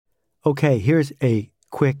Okay, here's a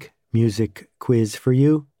quick music quiz for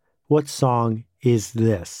you. What song is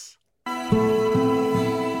this?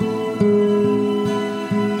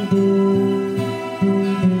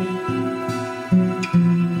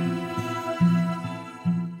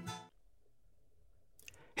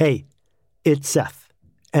 Hey, it's Seth,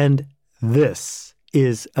 and this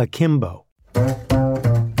is Akimbo.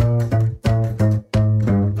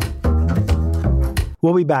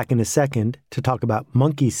 We'll be back in a second to talk about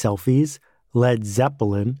monkey selfies, Led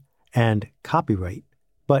Zeppelin, and copyright.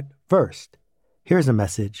 But first, here's a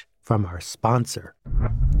message from our sponsor.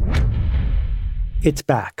 It's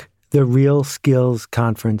back. The Real Skills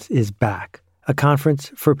Conference is back. A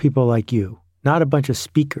conference for people like you. Not a bunch of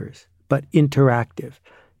speakers, but interactive.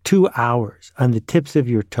 2 hours on the tips of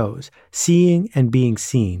your toes, seeing and being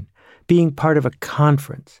seen. Being part of a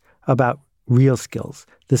conference about real skills,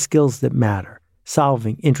 the skills that matter.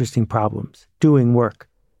 Solving interesting problems, doing work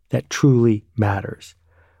that truly matters.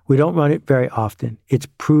 We don't run it very often. It's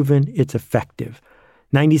proven it's effective.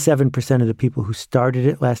 97% of the people who started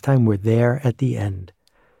it last time were there at the end.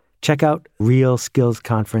 Check out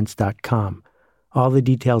realskillsconference.com. All the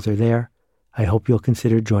details are there. I hope you'll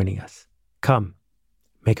consider joining us. Come,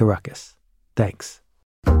 make a ruckus. Thanks.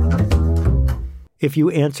 If you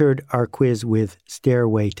answered our quiz with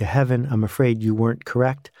Stairway to Heaven, I'm afraid you weren't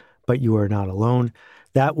correct. But you are not alone.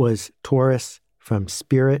 That was Taurus from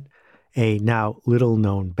Spirit, a now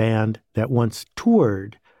little-known band that once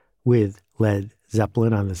toured with Led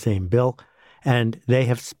Zeppelin on the same bill, and they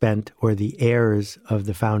have spent, or the heirs of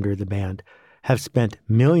the founder of the band, have spent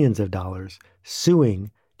millions of dollars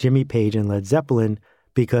suing Jimmy Page and Led Zeppelin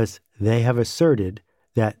because they have asserted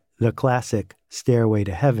that the classic Stairway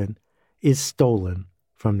to Heaven is stolen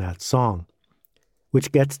from that song,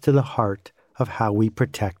 which gets to the heart of how we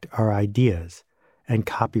protect our ideas and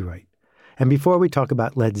copyright. And before we talk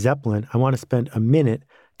about Led Zeppelin, I want to spend a minute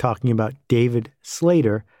talking about David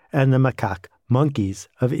Slater and the macaque monkeys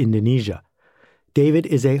of Indonesia. David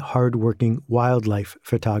is a hardworking wildlife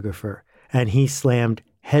photographer, and he slammed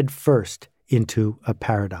headfirst into a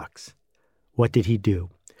paradox. What did he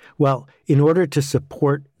do? Well, in order to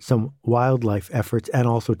support some wildlife efforts and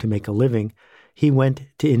also to make a living, he went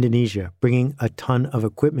to Indonesia, bringing a ton of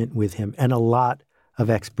equipment with him and a lot of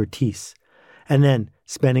expertise. And then,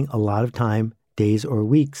 spending a lot of time, days or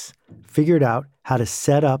weeks, figured out how to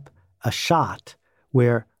set up a shot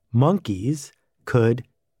where monkeys could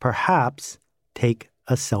perhaps take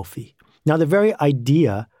a selfie. Now, the very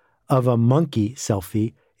idea of a monkey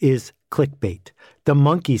selfie is clickbait. The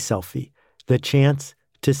monkey selfie, the chance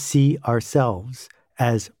to see ourselves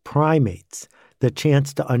as primates, the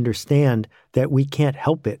chance to understand that we can't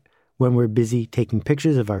help it when we're busy taking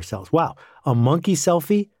pictures of ourselves. Wow, a monkey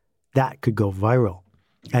selfie? That could go viral.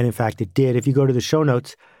 And in fact, it did. If you go to the show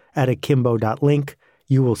notes at akimbo.link,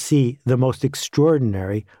 you will see the most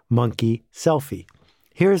extraordinary monkey selfie.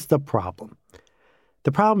 Here's the problem.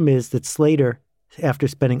 The problem is that Slater, after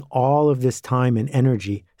spending all of this time and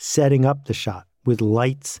energy setting up the shot with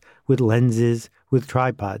lights, with lenses, with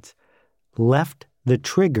tripods, left the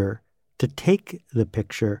trigger to take the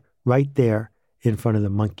picture right there in front of the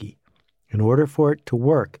monkey. In order for it to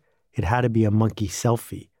work, it had to be a monkey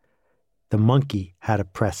selfie. The monkey had to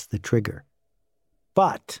press the trigger.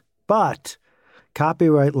 But,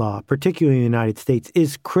 copyright law, particularly in the United States,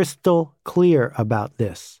 is crystal clear about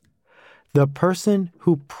this. The person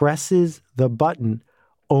who presses the button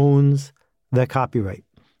owns the copyright.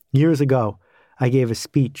 Years ago, I gave a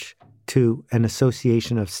speech to an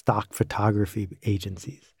association of stock photography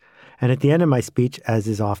agencies. And at the end of my speech, as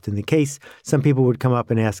is often the case, some people would come up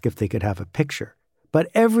and ask if they could have a picture. But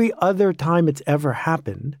every other time it's ever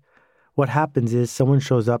happened, what happens is someone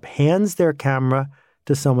shows up, hands their camera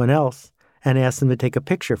to someone else, and asks them to take a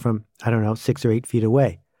picture from, 6 or 8 feet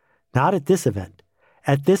away. Not at this event.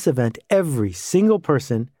 At this event, every single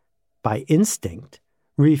person, by instinct,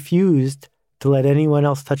 refused to let anyone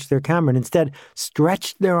else touch their camera and instead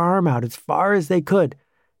stretched their arm out as far as they could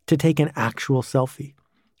to take an actual selfie.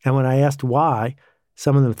 And when I asked why,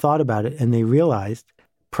 some of them thought about it and they realized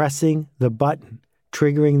pressing the button,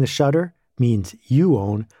 triggering the shutter, means you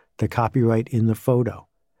own the copyright in the photo.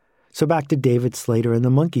 So back to David Slater and the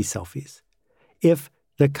monkey selfies. If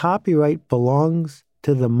the copyright belongs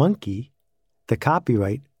to the monkey, the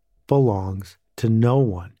copyright belongs to no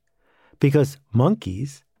one, because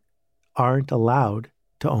monkeys aren't allowed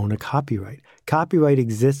to own a copyright. Copyright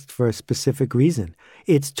exists for a specific reason.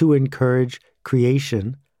 It's to encourage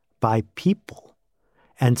creation by people.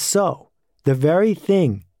 And so, the very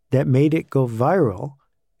thing that made it go viral,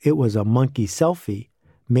 it was a monkey selfie,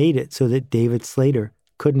 made it so that David Slater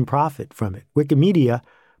couldn't profit from it. Wikimedia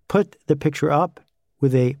put the picture up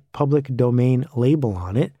with a public domain label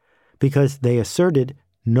on it because they asserted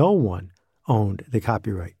no one owned the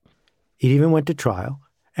copyright. It even went to trial,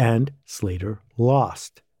 and Slater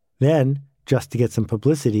lost. Then, just to get some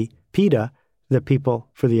publicity, PETA, the People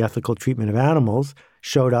for the Ethical Treatment of Animals,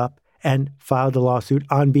 showed up and filed a lawsuit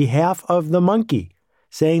on behalf of the monkey,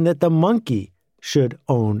 saying that the monkey should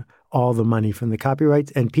own all the money from the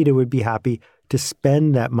copyrights, and PETA would be happy to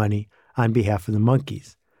spend that money on behalf of the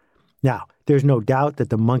monkeys. Now, there's no doubt that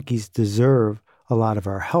the monkeys deserve a lot of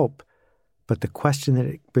our help, but the question that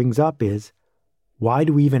it brings up is, why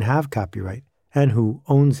do we even have copyright, and who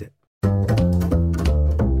owns it?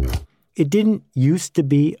 It didn't used to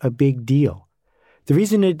be a big deal. The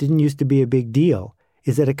reason it didn't used to be a big deal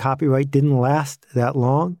is that a copyright didn't last that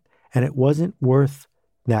long, and it wasn't worth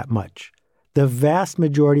that much. The vast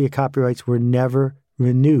majority of copyrights were never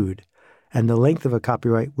renewed, and the length of a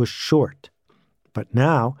copyright was short. But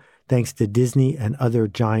now, thanks to Disney and other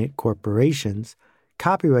giant corporations,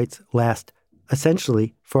 copyrights last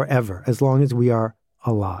essentially forever, as long as we are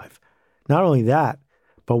alive. Not only that,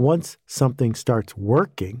 but once something starts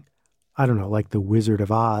working, I don't know, like The Wizard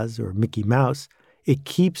of Oz or Mickey Mouse, it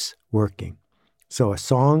keeps working. So a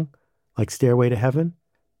song like Stairway to Heaven,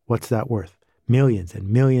 what's that worth? Millions and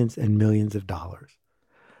millions and millions of dollars.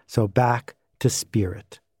 So back to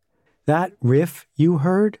Spirit. That riff you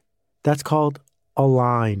heard, that's called a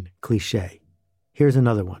line cliche. Here's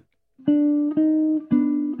another one.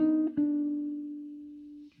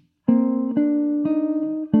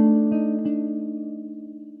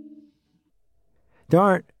 There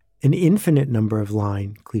aren't an infinite number of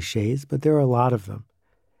line cliches, but there are a lot of them.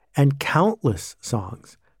 And countless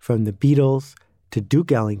songs, from the Beatles to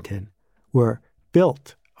Duke Ellington, were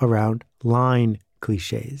built around line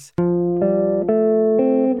cliches.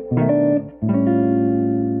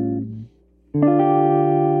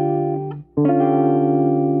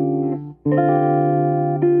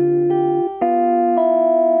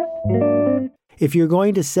 If you're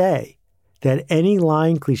going to say that any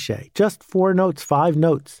line cliche, just 4 notes, 5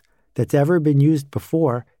 notes, that's ever been used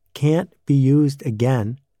before can't be used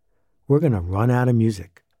again, we're going to run out of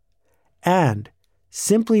music. And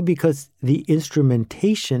simply because the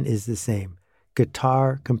instrumentation is the same,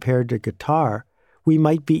 guitar compared to guitar, we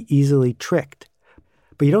might be easily tricked.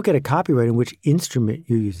 But you don't get a copyright in which instrument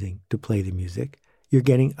you're using to play the music. You're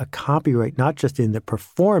getting a copyright not just in the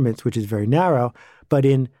performance, which is very narrow, but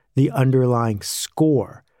in the underlying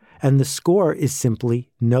score. And the score is simply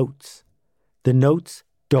notes. The notes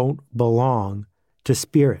don't belong to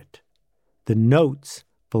Spirit. The notes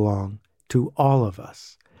belong to all of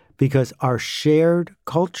us because our shared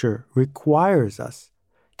culture requires us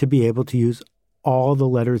to be able to use all the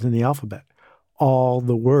letters in the alphabet, all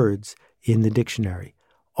the words in the dictionary,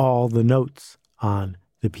 all the notes on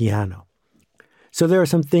the piano. So there are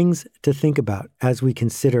some things to think about as we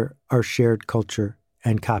consider our shared culture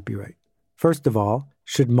and copyright. First of all,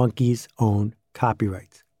 should monkeys own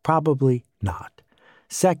copyrights? Probably not.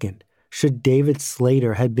 Second, should David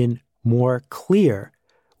Slater have been more clear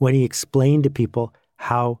when he explained to people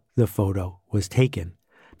how the photo was taken?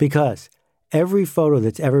 Because every photo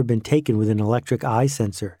that's ever been taken with an electric eye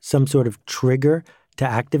sensor, some sort of trigger to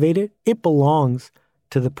activate it, it belongs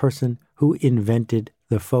to the person who invented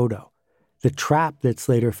the photo. The trap that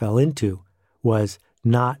Slater fell into was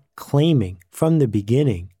not claiming from the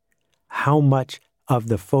beginning how much of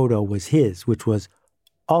the photo was his, which was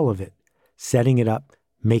all of it, setting it up,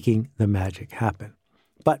 making the magic happen.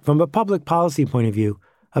 But from a public policy point of view,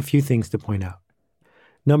 a few things to point out.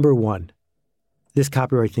 Number one, this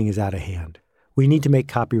copyright thing is out of hand. We need to make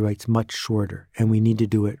copyrights much shorter, and we need to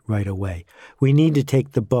do it right away. We need to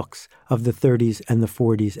take the books of the 30s and the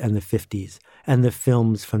 40s and the 50s and the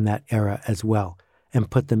films from that era as well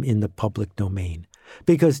and put them in the public domain.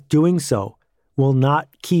 Because doing so will not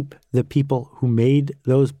keep the people who made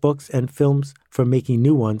those books and films from making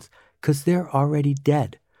new ones because they're already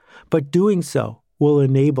dead. But doing so will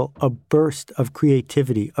enable a burst of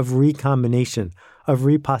creativity, of recombination, of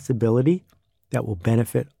repossibility that will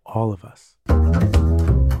benefit all of us.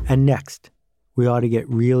 And next, we ought to get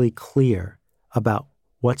really clear about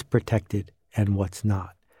what's protected and what's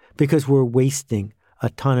not, because we're wasting a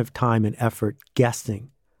ton of time and effort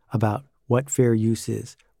guessing about what fair use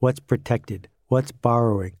is, what's protected, what's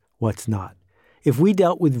borrowing, what's not. If we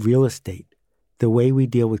dealt with real estate the way we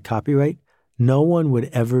deal with copyright, no one would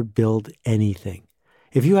ever build anything.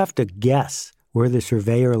 If you have to guess where the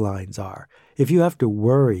surveyor lines are, if you have to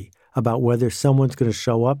worry about whether someone's going to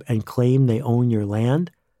show up and claim they own your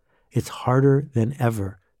land, it's harder than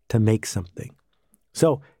ever to make something.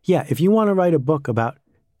 So, yeah, if you want to write a book about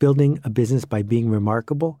building a business by being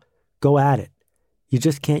remarkable, go at it. You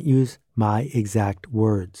just can't use my exact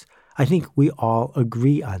words. I think we all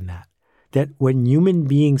agree on that when human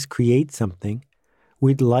beings create something,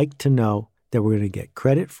 we'd like to know that we're going to get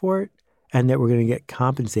credit for it and that we're going to get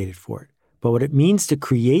compensated for it. But what it means to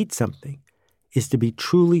create something is to be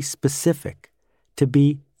truly specific, to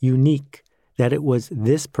be unique, that it was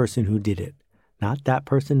this person who did it, not that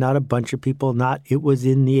person, not a bunch of people, not it was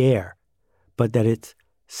in the air, but that it's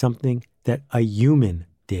something that a human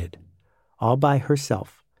did, all by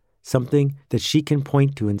herself, something that she can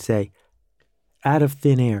point to and say, out of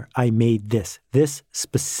thin air, I made this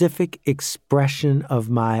specific expression of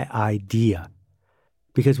my idea.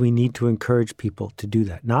 Because we need to encourage people to do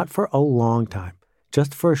that, not for a long time,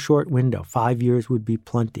 just for a short window. 5 years would be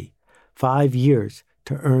plenty. 5 years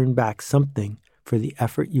to earn back something for the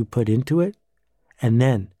effort you put into it. And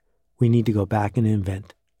then we need to go back and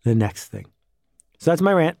invent the next thing. So that's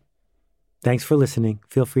my rant. Thanks for listening.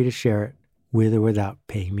 Feel free to share it with or without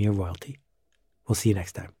paying me a royalty. We'll see you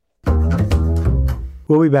next time.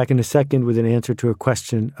 We'll be back in a second with an answer to a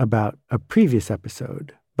question about a previous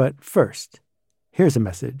episode. But first, here's a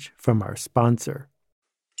message from our sponsor.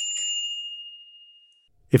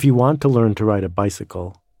 If you want to learn to ride a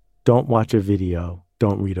bicycle, don't watch a video,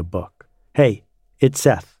 don't read a book. Hey, it's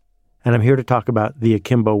Seth, and I'm here to talk about the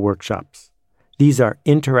Akimbo workshops. These are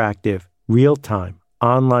interactive, real-time,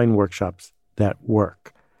 online workshops that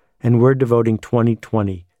work, and we're devoting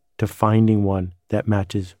 2020 to finding one that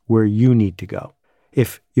matches where you need to go.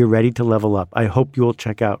 If you're ready to level up, I hope you'll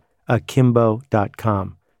check out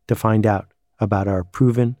akimbo.com to find out about our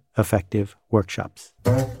proven, effective workshops.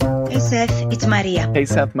 Hey, Seth, it's Maria. Hey,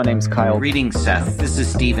 Seth, my name's Kyle. Greetings, Seth. This is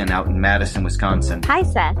Steven out in Madison, Wisconsin. Hi,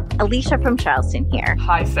 Seth. Alicia from Charleston here.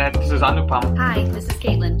 Hi, Seth. This is Anupam. Hi, this is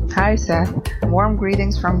Caitlin. Hi, Seth. Warm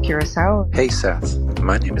greetings from Curacao. Hey, Seth.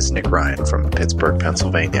 My name is Nick Ryan from Pittsburgh,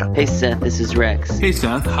 Pennsylvania. Hey, Seth. This is Rex. Hey,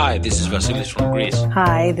 Seth. Hi, this is Vasilis from Greece.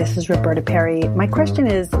 Hi, this is Roberta Perry. My question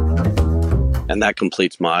is... And that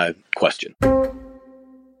completes my question.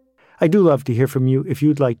 I do love to hear from you. If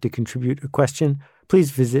you'd like to contribute a question, please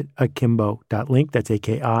visit akimbo.link, that's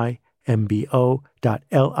akimbo.link,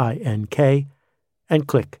 and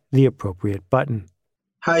click the appropriate button.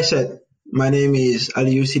 Hi, Seth. My name is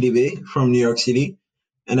Aliou Sidibé from New York City,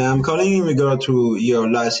 and I'm calling in regard to your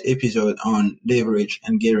last episode on leverage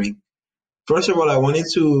and gearing. First of all, I wanted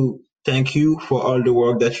to thank you for all the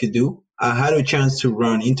work that you do. I had a chance to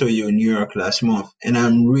run into you in New York last month, and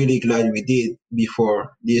I'm really glad we did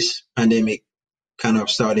before this pandemic kind of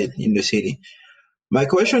started in the city. My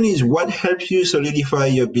question is, what helps you solidify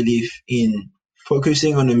your belief in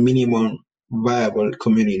focusing on a minimum viable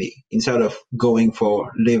community instead of going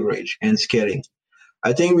for leverage and scaling?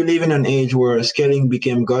 I think we live in an age where scaling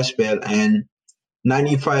became gospel, and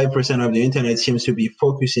 95% of the internet seems to be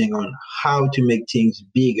focusing on how to make things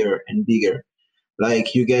bigger and bigger.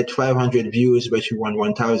 Like you get 500 views, but you want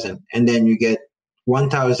 1,000, and then you get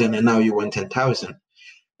 1,000, and now you want 10,000.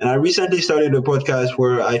 And I recently started a podcast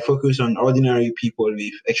where I focus on ordinary people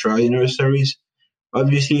with extraordinary stories.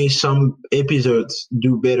 Obviously, some episodes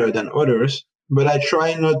do better than others, but I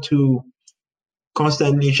try not to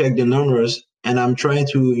constantly check the numbers, and I'm trying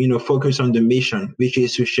to, focus on the mission, which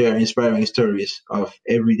is to share inspiring stories of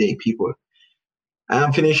everyday people.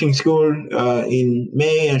 I'm finishing school in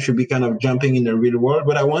May and should be kind of jumping in the real world,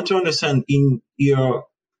 but I want to understand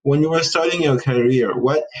when you were starting your career,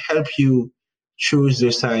 what helped you choose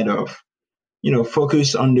the side of,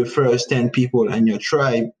 focus on the first 10 people and your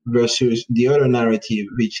tribe versus the other narrative,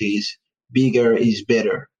 which is bigger is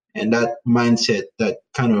better. And that mindset that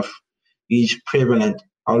kind of is prevalent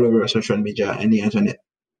all over social media and the internet.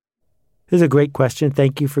 This is a great question.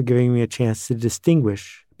 Thank you for giving me a chance to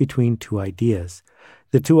distinguish between two ideas.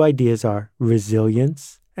 The two ideas are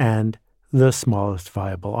resilience and the smallest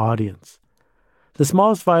viable audience. The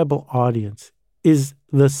smallest viable audience is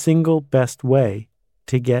the single best way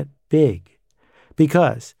to get big.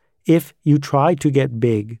 Because if you try to get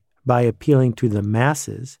big by appealing to the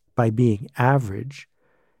masses, by being average,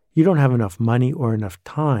 you don't have enough money or enough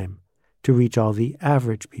time to reach all the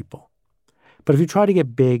average people. But if you try to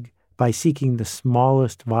get big by seeking the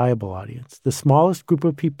smallest viable audience, the smallest group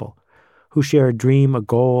of people who share a dream, a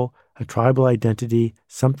goal, a tribal identity,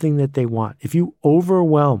 something that they want, if you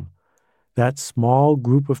overwhelm that small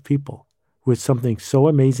group of people with something so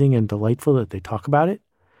amazing and delightful that they talk about it,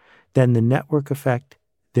 then the network effect,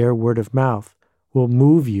 their word of mouth, will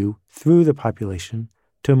move you through the population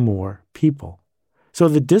to more people. So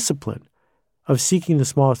the discipline of seeking the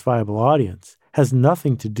smallest viable audience has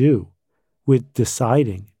nothing to do with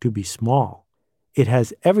deciding to be small. It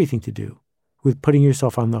has everything to do with putting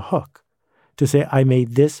yourself on the hook to say, I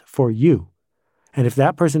made this for you. And if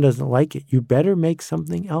that person doesn't like it, you better make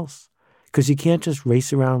something else, because you can't just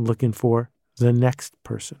race around looking for the next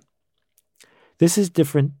person. This is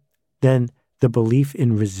different than the belief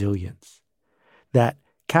in resilience, that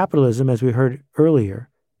capitalism, as we heard earlier,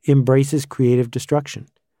 embraces creative destruction.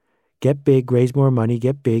 Get big, raise more money,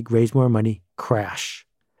 get big, raise more money, crash.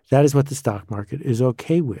 That is what the stock market is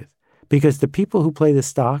okay with, because the people who play the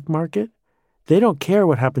stock market, they don't care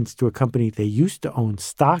what happens to a company they used to own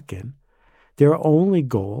stock in. Their only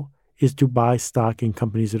goal is to buy stock in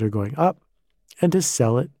companies that are going up and to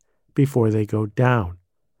sell it before they go down.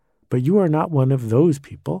 But you are not one of those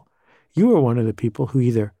people. You are one of the people who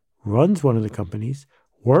either runs one of the companies,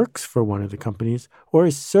 works for one of the companies, or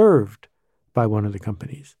is served by one of the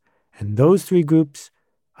companies. And those three groups,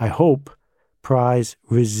 I hope, prize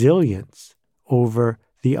resilience over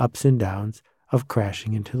the ups and downs of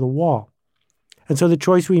crashing into the wall. And so the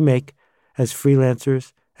choice we make as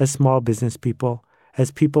freelancers, as small business people,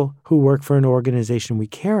 as people who work for an organization we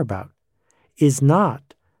care about, is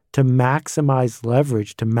not to maximize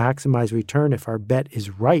leverage, to maximize return if our bet is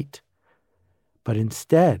right, but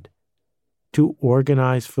instead to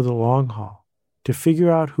organize for the long haul, to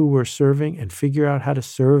figure out who we're serving and figure out how to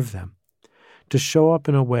serve them, to show up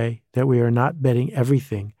in a way that we are not betting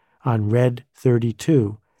everything on red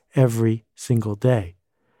 32 every single day.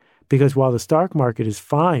 Because while the stock market is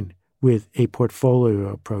fine with a portfolio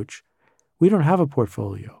approach, we don't have a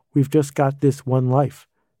portfolio. We've just got this one life,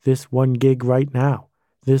 this one gig right now,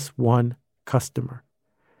 this one customer.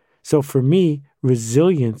 So for me,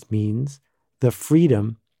 resilience means the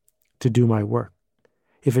freedom to do my work.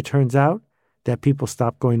 If it turns out that people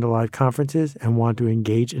stop going to live conferences and want to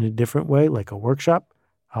engage in a different way, like a workshop,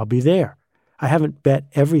 I'll be there. I haven't bet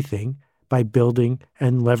everything by building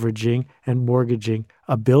and leveraging and mortgaging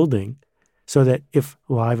a building so that if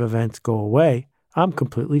live events go away, I'm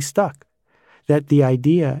completely stuck. That the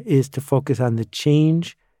idea is to focus on the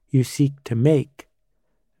change you seek to make,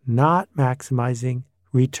 not maximizing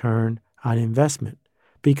return on investment.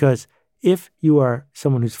 Because if you are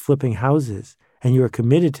someone who's flipping houses and you are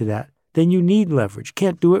committed to that, then you need leverage.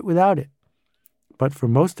 Can't do it without it. But for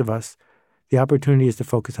most of us, the opportunity is to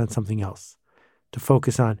focus on something else, to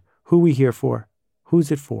focus on who we're here for,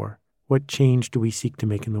 who's it for, what change do we seek to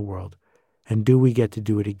make in the world, and do we get to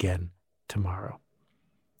do it again tomorrow?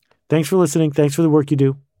 Thanks for listening. Thanks for the work you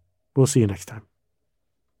do. We'll see you next time.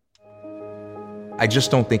 I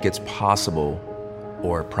just don't think it's possible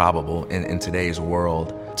or probable in today's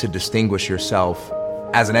world to distinguish yourself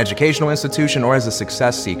as an educational institution or as a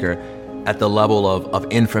success seeker at the level of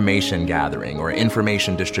information gathering or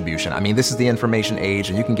information distribution. I mean, this is the information age,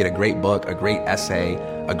 and you can get a great book, a great essay,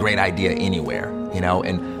 a great idea anywhere,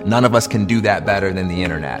 and none of us can do that better than the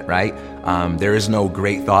internet, right? There is no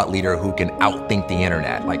great thought leader who can outthink the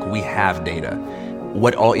internet. Like, we have data.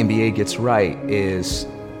 What Alt-MBA gets right is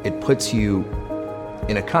it puts you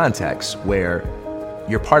in a context where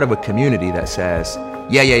you're part of a community that says,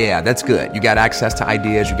 yeah, that's good. You got access to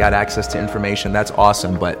ideas, you got access to information, that's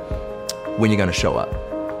awesome, but when are you gonna show up?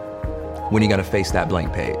 When are you gonna face that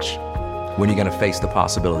blank page? When are you gonna face the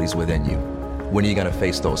possibilities within you? When are you gonna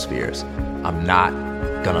face those fears? I'm not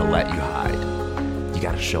gonna let you hide. You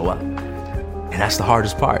gotta show up. And that's the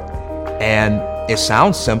hardest part. And it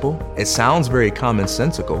sounds simple, it sounds very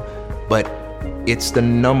commonsensical, but it's the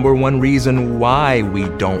number one reason why we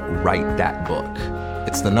don't write that book.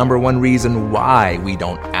 It's the number one reason why we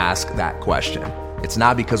don't ask that question. It's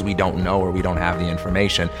not because we don't know or we don't have the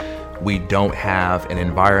information. We don't have an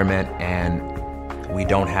environment and we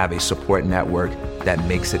don't have a support network that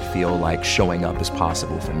makes it feel like showing up is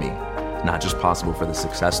possible for me. Not just possible for the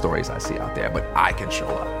success stories I see out there, but I can show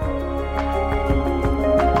up.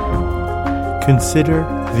 Consider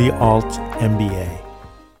the Alt-MBA.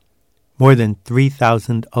 More than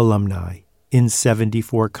 3,000 alumni in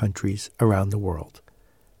 74 countries around the world.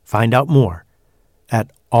 Find out more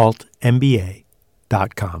at altmba.com.